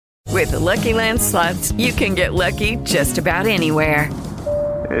With the Lucky Land Slots, you can get lucky just about anywhere.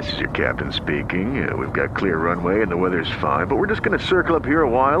 This is your captain speaking. We've got clear runway and the weather's fine, but we're just going to circle up here a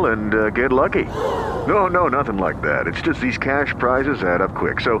while and get lucky. No, nothing like that. It's just these cash prizes add up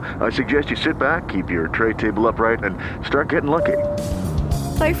quick. So I suggest you sit back, keep your tray table upright, and start getting lucky.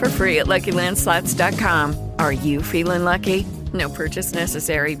 Play for free at LuckyLandSlots.com. Are you feeling lucky? No purchase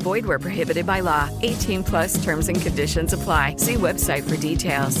necessary. Void where prohibited by law. 18 plus terms and conditions apply. See website for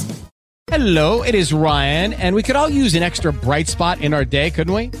details. Hello, it is Ryan, and we could all use an extra bright spot in our day,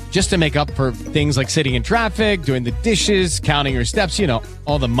 couldn't we? Just to make up for things like sitting in traffic, doing the dishes, counting your steps, you know,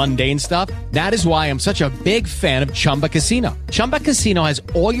 all the mundane stuff. That is why I'm such a big fan of Chumba Casino. Chumba Casino has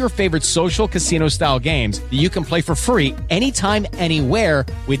all your favorite social casino-style games that you can play for free anytime, anywhere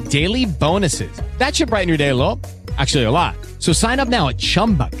with daily bonuses. That should brighten your day a little. Actually, a lot. So sign up now at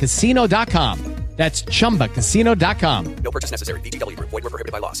ChumbaCasino.com. That's ChumbaCasino.com. No purchase necessary. VGW Group. Void where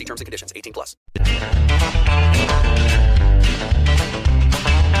prohibited by law. See terms and conditions. 18 plus.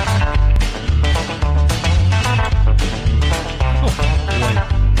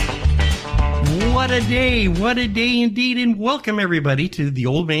 What a day. What a day indeed. And welcome everybody to the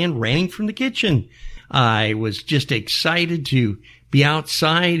Old Man Ranting from the Kitchen. I was just excited to be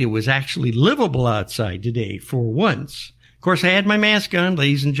outside. It was actually livable outside today for once. Of course, I had my mask on.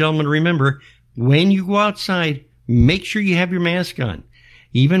 Ladies and gentlemen, remember, when you go outside, make sure you have your mask on.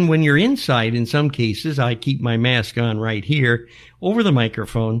 Even when you're inside, in some cases, I keep my mask on right here over the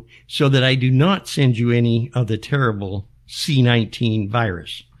microphone so that I do not send you any of the terrible C-19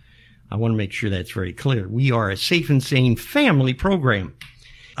 virus. I want to make sure that's very clear. We are a safe and sane family program.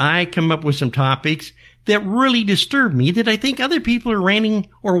 I come up with some topics that really disturb me that I think other people are ranting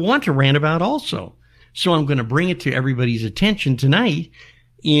or want to rant about also. So I'm going to bring it to everybody's attention tonight.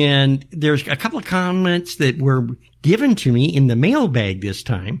 And there's a couple of comments that were given to me in the mailbag this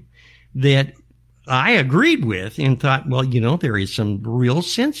time that I agreed with and thought, well, you know, there is some real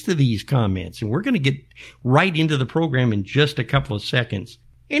sense to these comments. And we're going to get right into the program in just a couple of seconds.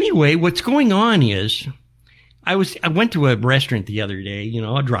 Anyway, what's going on is I went to a restaurant the other day, you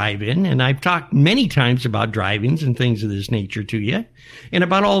know, a drive-in, and I've talked many times about drive-ins and things of this nature to you, and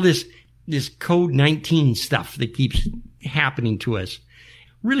about all this Code-19 stuff that keeps happening to us.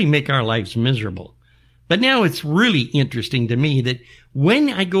 Really make our lives miserable. But now it's really interesting to me that when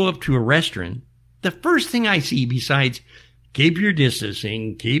I go up to a restaurant, the first thing I see besides keep your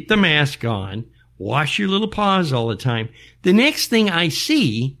distancing, keep the mask on, wash your little paws all the time, the next thing I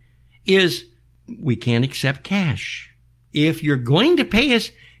see is we can't accept cash. If you're going to pay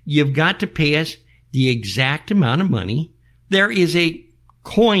us, you've got to pay us the exact amount of money. There is a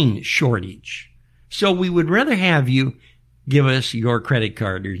coin shortage. So we would rather have you give us your credit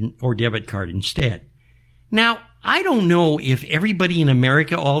card or debit card instead. Now, I don't know if everybody in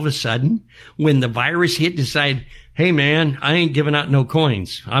America all of a sudden, when the virus hit, decided, hey man, I ain't giving out no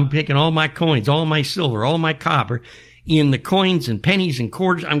coins. I'm picking all my coins, all my silver, all my copper in the coins and pennies and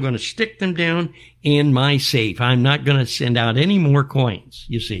quarters. I'm going to stick them down in my safe. I'm not going to send out any more coins,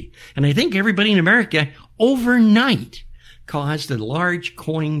 you see. And I think everybody in America overnight caused a large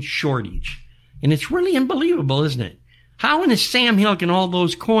coin shortage. And it's really unbelievable, isn't it? How in a Sam Hill can all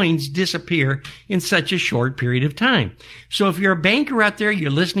those coins disappear in such a short period of time? So if you're a banker out there, you're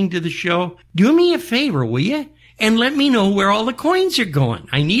listening to the show, do me a favor, will you? And let me know where all the coins are going.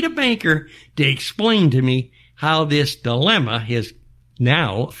 I need a banker to explain to me how this dilemma has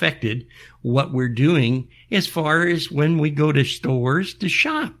now affected what we're doing as far as when we go to stores to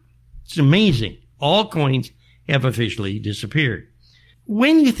shop. It's amazing. All coins have officially disappeared.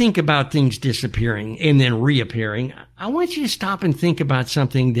 When you think about things disappearing and then reappearing, I want you to stop and think about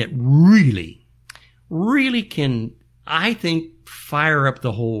something that really can, I think, fire up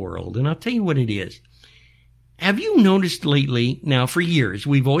the whole world. And I'll tell you what it is. Have you noticed lately, now for years,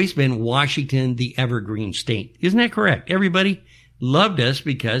 we've always been Washington, the evergreen state. Isn't that correct? Everybody loved us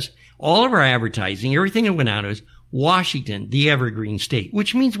because all of our advertising, everything that went out was Washington, the evergreen state,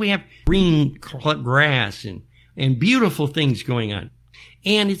 which means we have green grass and beautiful things going on.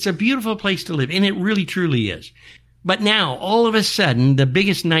 And it's a beautiful place to live, and it really, truly is. But now, all of a sudden, the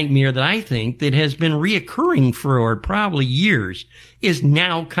biggest nightmare that I think that has been reoccurring for probably years is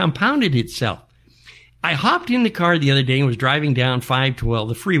now compounded itself. I hopped in the car the other day and was driving down 512,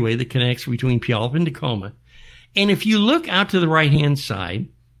 the freeway that connects between Puyallup and Tacoma. And if you look out to the right-hand side,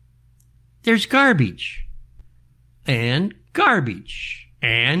 there's garbage. And garbage.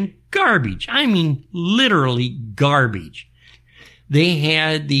 And garbage. I mean, literally garbage. They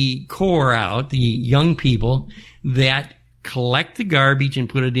had the core out, the young people that collect the garbage and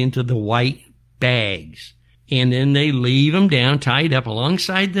put it into the white bags. and then they leave them down, tied up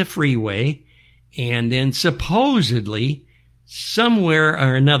alongside the freeway, and then supposedly somewhere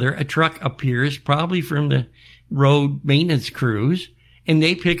or another a truck appears, probably from the road maintenance crews, and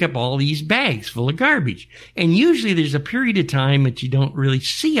they pick up all these bags full of garbage. And usually there's a period of time that you don't really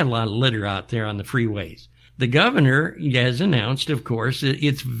see a lot of litter out there on the freeways. The governor has announced, of course, that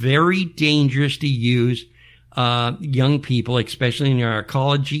it's very dangerous to use young people, especially in our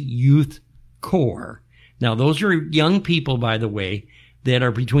ecology youth corps. Now, those are young people, by the way, that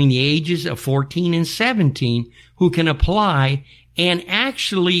are between the ages of 14 and 17 who can apply and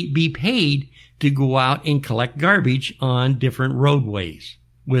actually be paid to go out and collect garbage on different roadways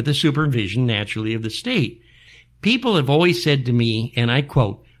with the supervision, naturally, of the state. People have always said to me, and I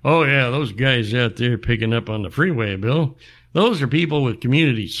quote, "Oh, yeah, those guys out there picking up on the freeway, Bill, those are people with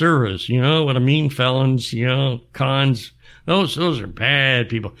community service, you know what I mean? Felons, you know, cons. Those are bad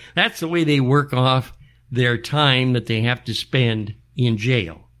people." That's the way they work off their time that they have to spend in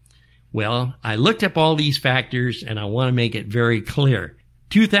jail. Well, I looked up all these factors, and I want to make it very clear.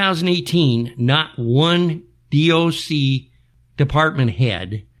 2018, not one DOC department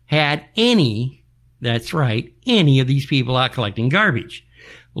head had any, that's right, any of these people out collecting garbage.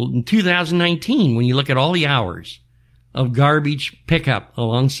 Well, in 2019, when you look at all the hours of garbage pickup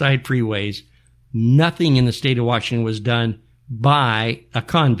alongside freeways, nothing in the state of Washington was done by a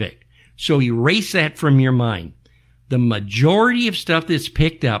convict. So erase that from your mind. The majority of stuff that's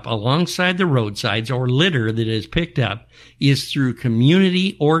picked up alongside the roadsides or litter that is picked up is through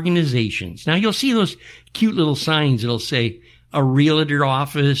community organizations. Now, you'll see those cute little signs that'll say a realtor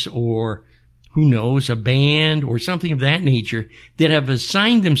office or, who knows, a band or something of that nature that have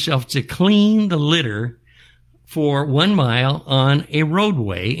assigned themselves to clean the litter for 1 mile on a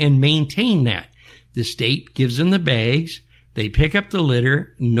roadway and maintain that. The state gives them the bags. They pick up the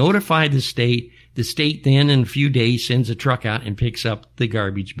litter, notify the state. The state then in a few days sends a truck out and picks up the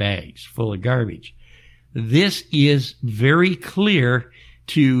garbage bags full of garbage. This is very clear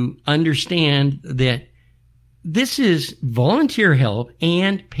to understand that this is volunteer help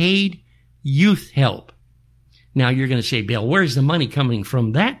and paid youth help. Now you're going to say, Bill, where's the money coming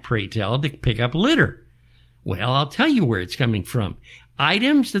from that, pray tell, to pick up litter? Well, I'll tell you where it's coming from.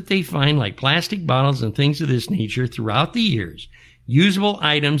 Items that they find, like plastic bottles and things of this nature throughout the years, usable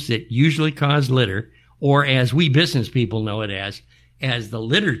items that usually cause litter, or as we business people know it as the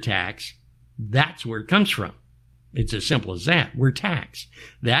litter tax, that's where it comes from. It's as simple as that. We're taxed.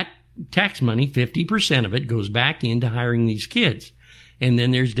 That tax money, 50% of it goes back into hiring these kids. And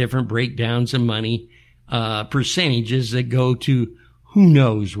then there's different breakdowns of money, percentages that go to who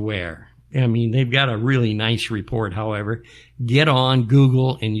knows where. I mean, they've got a really nice report, however. Get on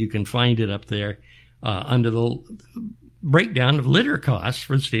Google and you can find it up there under the breakdown of litter costs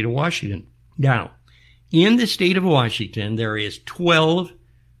for the state of Washington. Now, in the state of Washington, there is 12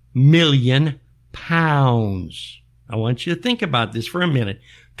 million pounds. I want you to think about this for a minute.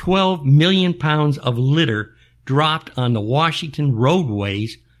 12 million pounds of litter dropped on the Washington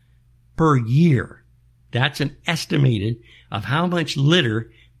roadways per year. That's an estimated of how much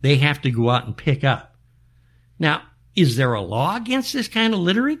litter they have to go out and pick up. Now, is there a law against this kind of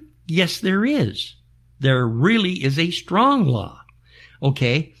littering? Yes, there is. There really is a strong law.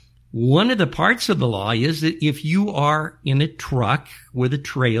 Okay, one of the parts of the law is that if you are in a truck with a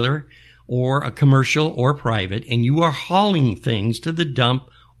trailer or a commercial or private and you are hauling things to the dump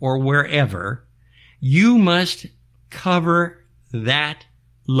or wherever, you must cover that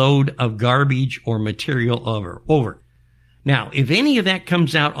load of garbage or material over. Now, if any of that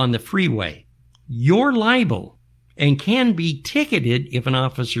comes out on the freeway, you're liable and can be ticketed if an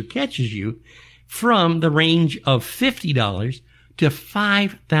officer catches you from the range of $50 to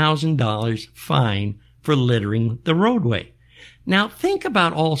 $5,000 fine for littering the roadway. Now, think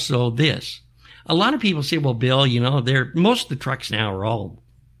about also this. A lot of people say, well, Bill, you know, most of the trucks now are all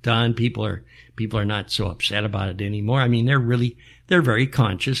done. People are not so upset about it anymore. I mean, they're very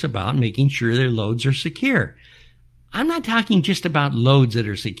conscious about making sure their loads are secure. I'm not talking just about loads that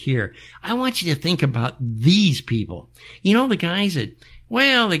are secure. I want you to think about these people. You know, the guys that,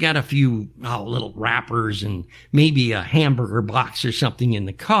 well, they got a few little wrappers and maybe a hamburger box or something in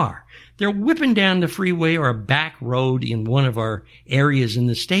the car. They're whipping down the freeway or a back road in one of our areas in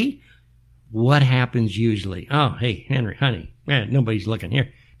the state. What happens usually? Oh, hey, Henry, honey, nobody's looking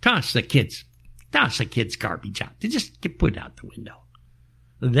here. Toss the kids' garbage out. They just get put out the window.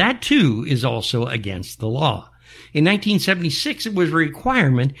 That, too, is also against the law. In 1976, it was a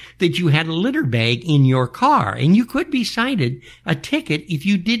requirement that you had a litter bag in your car, and you could be cited a ticket if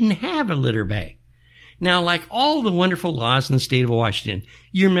you didn't have a litter bag. Now, like all the wonderful laws in the state of Washington,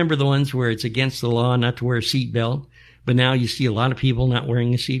 you remember the ones where it's against the law not to wear a seatbelt, but now you see a lot of people not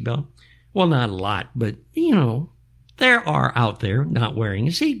wearing a seatbelt? Well, not a lot, but, there are out there not wearing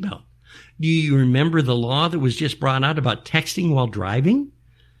a seatbelt. Do you remember the law that was just brought out about texting while driving?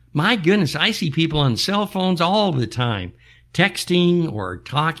 My goodness, I see people on cell phones all the time, texting or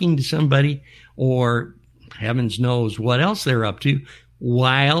talking to somebody, or heavens knows what else they're up to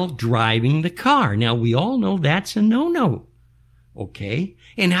while driving the car. Now, we all know that's a no-no. Okay?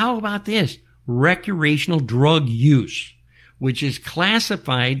 And how about this? Recreational drug use, which is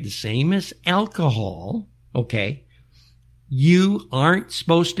classified the same as alcohol. Okay? You aren't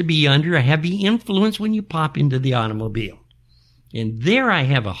supposed to be under a heavy influence when you pop into the automobile. And there I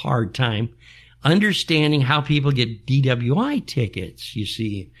have a hard time understanding how people get DWI tickets, you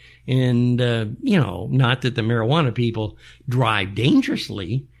see. And, not that the marijuana people drive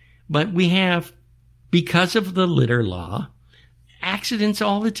dangerously, but we have, because of the litter law, accidents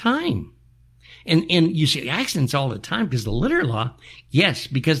all the time. And you see accidents all the time because the litter law, yes,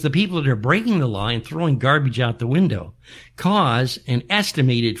 because the people that are breaking the law and throwing garbage out the window cause an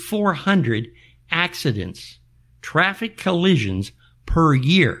estimated 400 accidents, traffic collisions per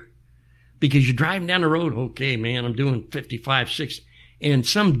year. Because you're driving down the road, okay, man, I'm doing 55, 60, and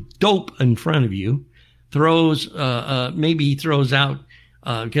some dope in front of you throws, maybe he throws out,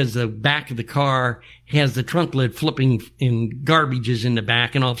 because the back of the car has the trunk lid flipping and garbage is in the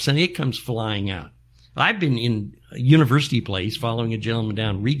back, and all of a sudden it comes flying out. I've been in a University Place following a gentleman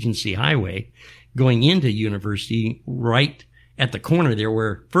down Regency Highway, going into University right at the corner there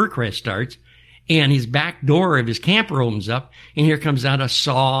where Furcrest starts, and his back door of his camper opens up, and here comes out a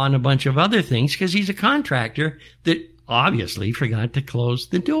saw and a bunch of other things because he's a contractor that obviously forgot to close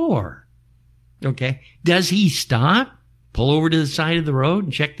the door. Okay. Does he stop, pull over to the side of the road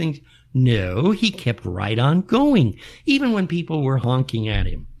and check things? No, he kept right on going, even when people were honking at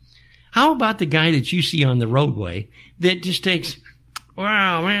him. How about the guy that you see on the roadway that just takes,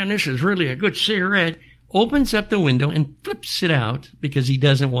 wow, man, this is really a good cigarette, opens up the window and flips it out because he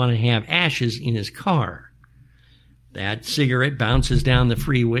doesn't want to have ashes in his car. That cigarette bounces down the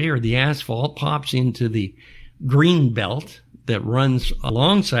freeway or the asphalt, pops into the green belt that runs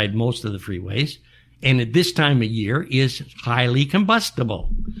alongside most of the freeways, and at this time of year is highly combustible.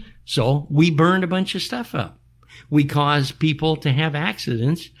 So we burn a bunch of stuff up. We cause people to have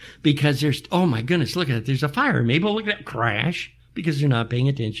accidents because there's, oh my goodness, look at it, there's a fire. Maybe look at that crash because they're not paying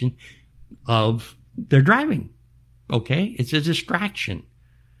attention of their driving. Okay? It's a distraction.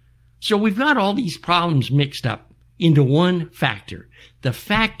 So we've got all these problems mixed up into one factor. The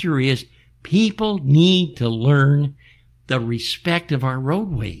factor is people need to learn the respect of our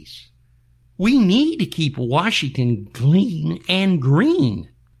roadways. We need to keep Washington clean and green.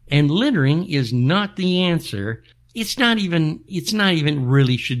 And littering is not the answer. It's not even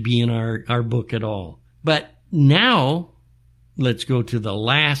really should be in our book at all. But now, let's go to the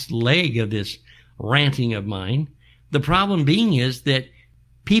last leg of this ranting of mine. The problem being is that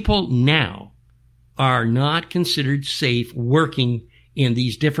people now are not considered safe working in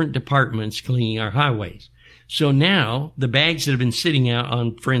these different departments cleaning our highways. So now the bags that have been sitting out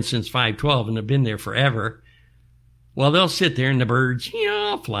on, for instance, 512 and have been there forever, well, they'll sit there and the birds,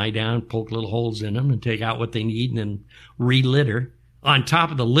 fly down, poke little holes in them and take out what they need and then re-litter on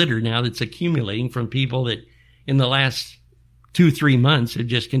top of the litter now that's accumulating from people that in the last 2-3 months have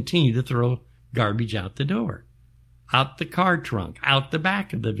just continued to throw garbage out the door, out the car trunk, out the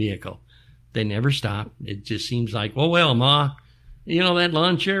back of the vehicle. They never stop. It just seems like, well, Ma, that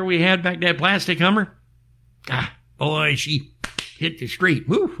lawn chair we had back, that plastic Hummer? Boy, she hit the street.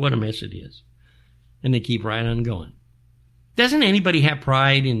 Woo, what a mess it is. And they keep right on going. Doesn't anybody have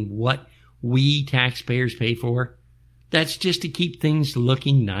pride in what we taxpayers pay for? That's just to keep things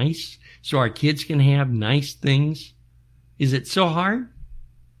looking nice so our kids can have nice things. Is it so hard?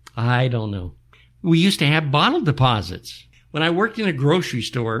 I don't know. We used to have bottle deposits. When I worked in a grocery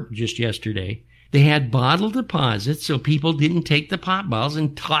store just yesterday, they had bottle deposits so people didn't take the pop bottles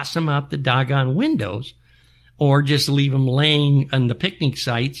and toss them out the doggone windows or just leave them laying on the picnic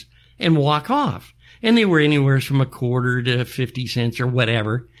sites and walk off. And they were anywhere from a quarter to 50 cents or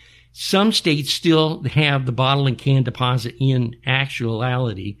whatever. Some states still have the bottle and can deposit in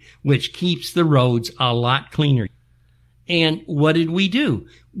actuality, which keeps the roads a lot cleaner. And what did we do?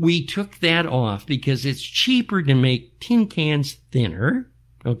 We took that off because it's cheaper to make tin cans thinner.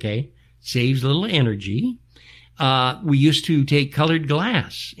 Okay. Saves a little energy. We used to take colored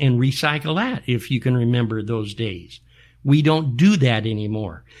glass and recycle that, if you can remember those days. We don't do that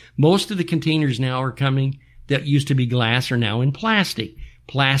anymore. Most of the containers now are coming that used to be glass are now in plastic.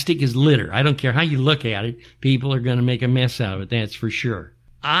 Plastic is litter. I don't care how you look at it. People are going to make a mess out of it. That's for sure.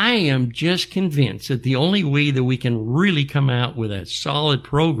 I am just convinced that the only way that we can really come out with a solid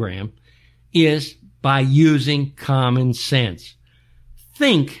program is by using common sense.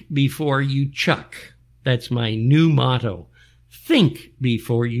 Think before you chuck. That's my new motto. Think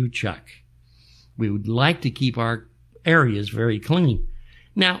before you chuck. We would like to keep our areas very clean.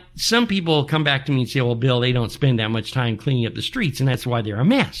 Now, some people come back to me and say, well, Bill, they don't spend that much time cleaning up the streets, and that's why they're a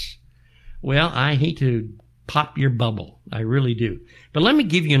mess. Well, I hate to pop your bubble. I really do. But let me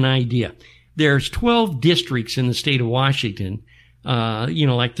give you an idea. There's 12 districts in the state of Washington,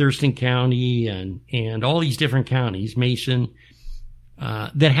 like Thurston County and all these different counties, Mason,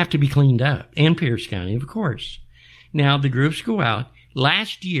 that have to be cleaned up, and Pierce County, of course. Now, the groups go out.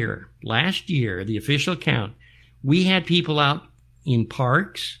 Last year, the official count, we had people out in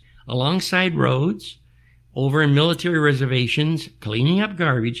parks, alongside roads, over in military reservations, cleaning up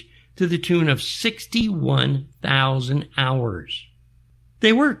garbage to the tune of 61,000 hours.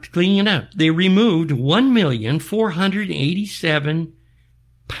 They worked cleaning it up. They removed 1,487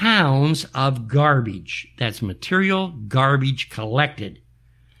 pounds of garbage. That's material garbage collected.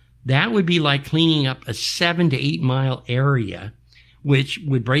 That would be like cleaning up a 7 to 8 mile area, which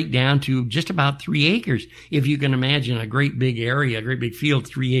would break down to just about 3 acres. If you can imagine a great big area, a great big field,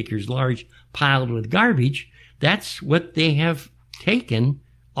 3 acres large, piled with garbage, that's what they have taken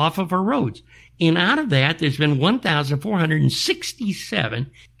off of our roads. And out of that, there's been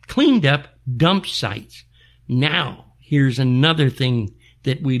 1,467 cleaned up dump sites. Now, here's another thing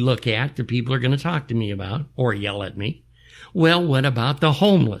that we look at that people are going to talk to me about or yell at me. Well, what about the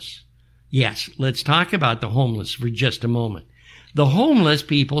homeless? Yes, let's talk about the homeless for just a moment. The homeless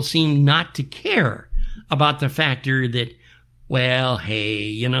people seem not to care about the factor that, well,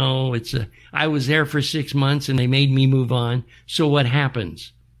 hey, I was there for 6 months and they made me move on. So what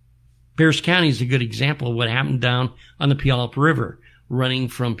happens? Pierce County is a good example of what happened down on the Puyallup River, running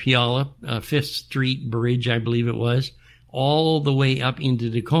from Puyallup, 5th Street Bridge, I believe it was, all the way up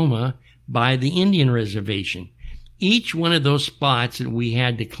into Tacoma by the Indian Reservation. Each one of those spots that we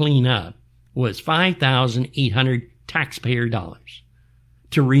had to clean up was $5,800 taxpayer dollars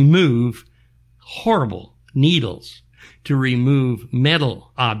to remove horrible needles, to remove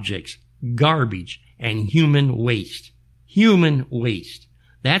metal objects, garbage, and human waste. Human waste.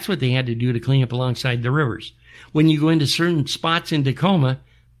 That's what they had to do to clean up alongside the rivers. When you go into certain spots in Tacoma,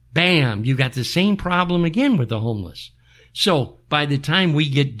 bam, you got the same problem again with the homeless. So by the time we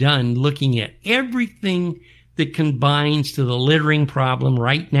get done looking at everything that combines to the littering problem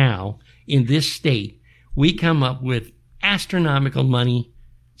right now in this state, we come up with astronomical money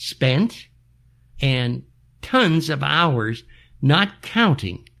spent and tons of hours, not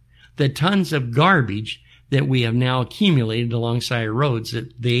counting the tons of garbage that we have now accumulated alongside roads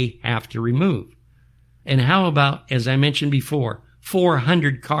that they have to remove. And how about, as I mentioned before,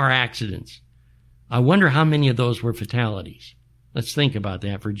 400 car accidents? I wonder how many of those were fatalities. Let's think about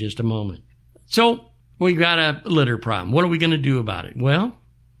that for just a moment. So we've got a litter problem. What are we going to do about it? Well,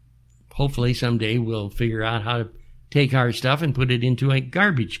 hopefully someday we'll figure out how to take our stuff and put it into a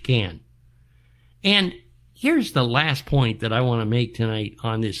garbage can. And here's the last point that I want to make tonight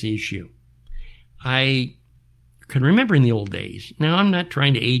on this issue. I can remember in the old days, now I'm not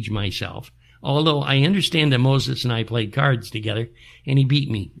trying to age myself, although I understand that Moses and I played cards together and he beat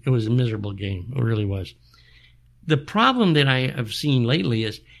me. It was a miserable game. It really was. The problem that I have seen lately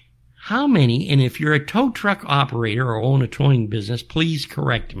is how many, and if you're a tow truck operator or own a towing business, please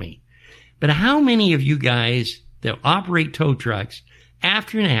correct me, but how many of you guys that operate tow trucks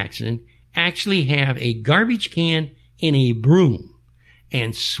after an accident actually have a garbage can and a broom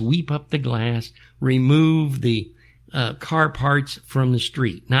and sweep up the glass, remove the car parts from the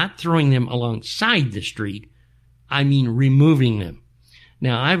street, not throwing them alongside the street. I mean, removing them.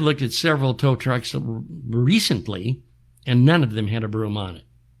 Now, I've looked at several tow trucks recently and none of them had a broom on it.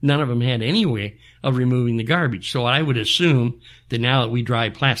 None of them had any way of removing the garbage. So I would assume that now that we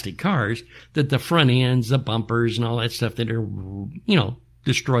drive plastic cars, that the front ends, the bumpers and all that stuff that are,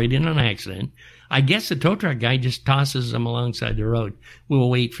 destroyed in an accident, I guess the tow truck guy just tosses them alongside the road. We'll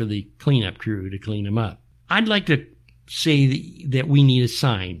wait for the cleanup crew to clean them up. I'd like to say that we need a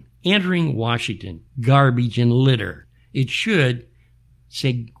sign. Entering Washington, garbage and litter. It should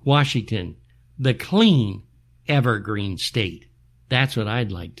say Washington, the clean, evergreen state. That's what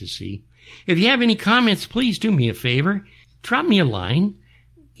I'd like to see. If you have any comments, please do me a favor. Drop me a line.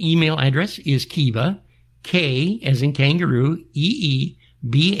 Email address is Kiba, K as in kangaroo,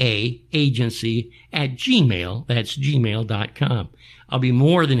 EEBA agency at Gmail. That's gmail.com. I'll be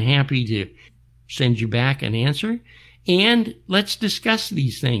more than happy to send you back an answer. And let's discuss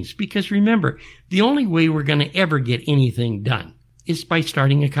these things, because remember, the only way we're going to ever get anything done is by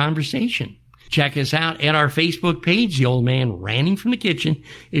starting a conversation. Check us out at our Facebook page, The Old Man Ranting from the Kitchen,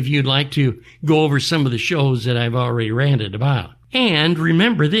 if you'd like to go over some of the shows that I've already ranted about. And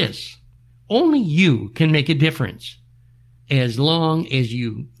remember this, only you can make a difference as long as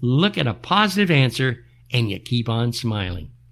you look at a positive answer and you keep on smiling.